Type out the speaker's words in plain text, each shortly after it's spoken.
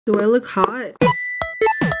Do I look hot?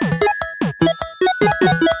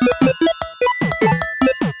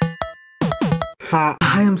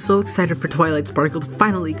 I am so excited for Twilight Sparkle to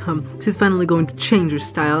finally come. She's finally going to change her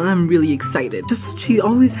style and I'm really excited. Just that she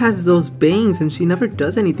always has those bangs and she never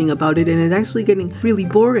does anything about it and it's actually getting really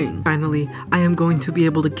boring. Finally, I am going to be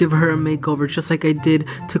able to give her a makeover just like I did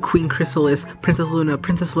to Queen Chrysalis, Princess Luna,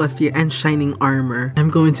 Princess Celestia, and Shining Armor. I'm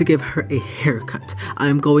going to give her a haircut.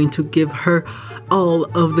 I'm going to give her all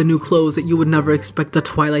of the new clothes that you would never expect a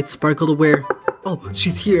Twilight Sparkle to wear. Oh,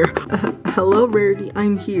 she's here. Hello, Rarity,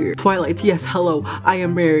 I'm here. Twilight, yes, hello, I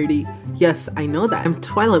am Rarity. Yes, I know that. I'm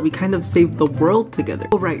Twilight, we kind of saved the world together.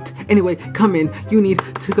 Oh, right. Anyway, come in. You need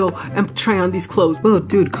to go and try on these clothes. Whoa,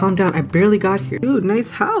 dude, calm down. I barely got here. Dude, nice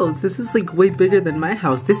house. This is like way bigger than my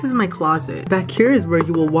house. This is my closet. Back here is where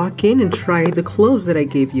you will walk in and try the clothes that I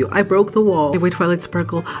gave you. I broke the wall. Anyway, Twilight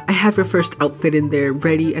Sparkle, I have your first outfit in there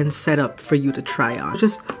ready and set up for you to try on.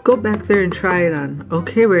 Just go back there and try it on.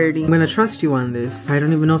 Okay, Rarity, I'm gonna trust you on this. I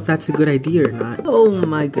don't even know if that's a good idea or not. Oh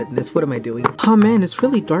my goodness, what am I doing? Oh man, it's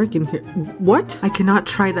really dark in here. What? I cannot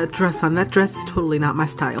try that dress on. That dress is totally not my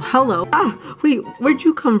style. Hello? Ah, wait, where'd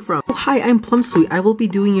you come from? Oh, hi, I'm Plumsweet. I will be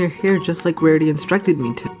doing your hair just like Rarity instructed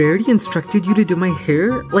me to. Rarity instructed you to do my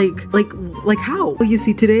hair? Like how? Well, you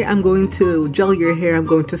see, today I'm going to gel your hair, I'm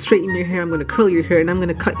going to straighten your hair, I'm going to curl your hair, and I'm going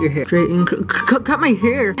to cut your hair. Straighten, cut my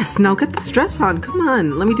hair. Yes, now get this dress on. Come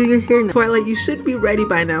on, let me do your hair now. Twilight, you should be ready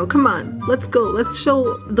by now. Come on, let's go. Let's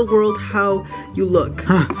show the world how you look.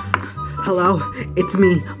 Hello, it's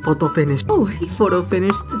me, Photo Finish. Oh, hey, Photo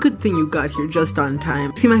Finish. Good thing you got here just on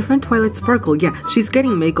time. See, my friend Twilight Sparkle, yeah, she's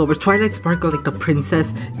getting makeovers. Twilight Sparkle, like the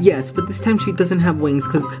princess, yes, but this time she doesn't have wings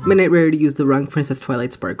because Midnight Rarity used the wrong Princess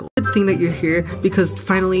Twilight Sparkle. Good thing that you're here because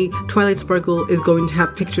finally Twilight Sparkle is going to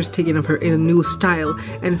have pictures taken of her in a new style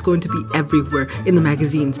and it's going to be everywhere, in the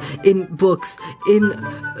magazines, in books, in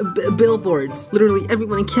billboards. Literally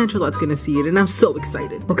everyone in Canterlot's gonna see it and I'm so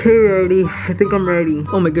excited. Okay, Rarity, I think I'm ready.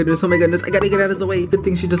 Oh my goodness, I gotta get out of the way. Good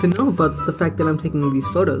thing she doesn't know about the fact that I'm taking these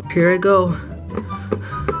photos. Here I go.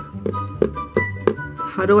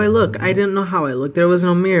 How do I look? I didn't know how I looked. There was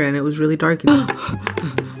no mirror and it was really dark. Gotta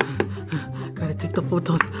take the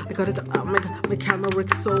photos. I gotta. Oh my god, my camera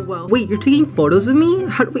works so well. Wait, you're taking photos of me?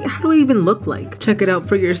 How do I even look like? Check it out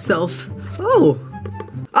for yourself. Oh.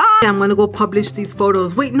 I'm gonna go publish these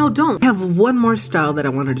photos. Wait, no, don't. I have one more style that I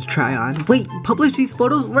wanted to try on. Wait, publish these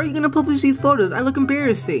photos? Where are you gonna publish these photos? I look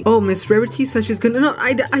embarrassing. Oh, Miss Rarity says she's gonna, no,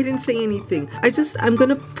 I didn't say anything. I'm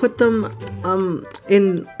gonna put them,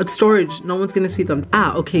 in a storage. No one's gonna see them.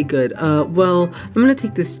 Ah, okay, good. Well, I'm gonna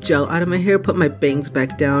take this gel out of my hair, put my bangs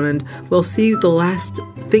back down, and we'll see the last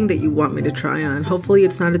thing that you want me to try on. Hopefully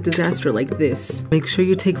it's not a disaster like this. Make sure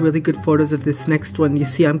you take really good photos of this next one. You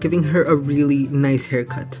see, I'm giving her a really nice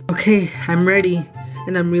haircut. Okay, I'm ready,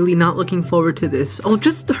 and I'm really not looking forward to this. Oh,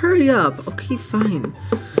 just hurry up. Okay, fine.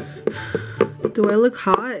 Do I look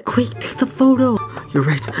hot? Quick, take the photo. You're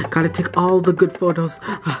right, gotta take all the good photos.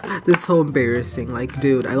 This is so embarrassing. Like,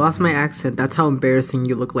 dude, I lost my accent. That's how embarrassing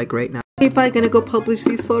you look like right now. Okay, bye, gonna go publish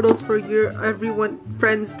these photos for your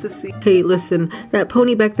friends to see. Hey, listen, that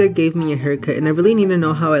pony back there gave me a haircut, and I really need to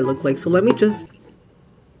know how I look like, so let me just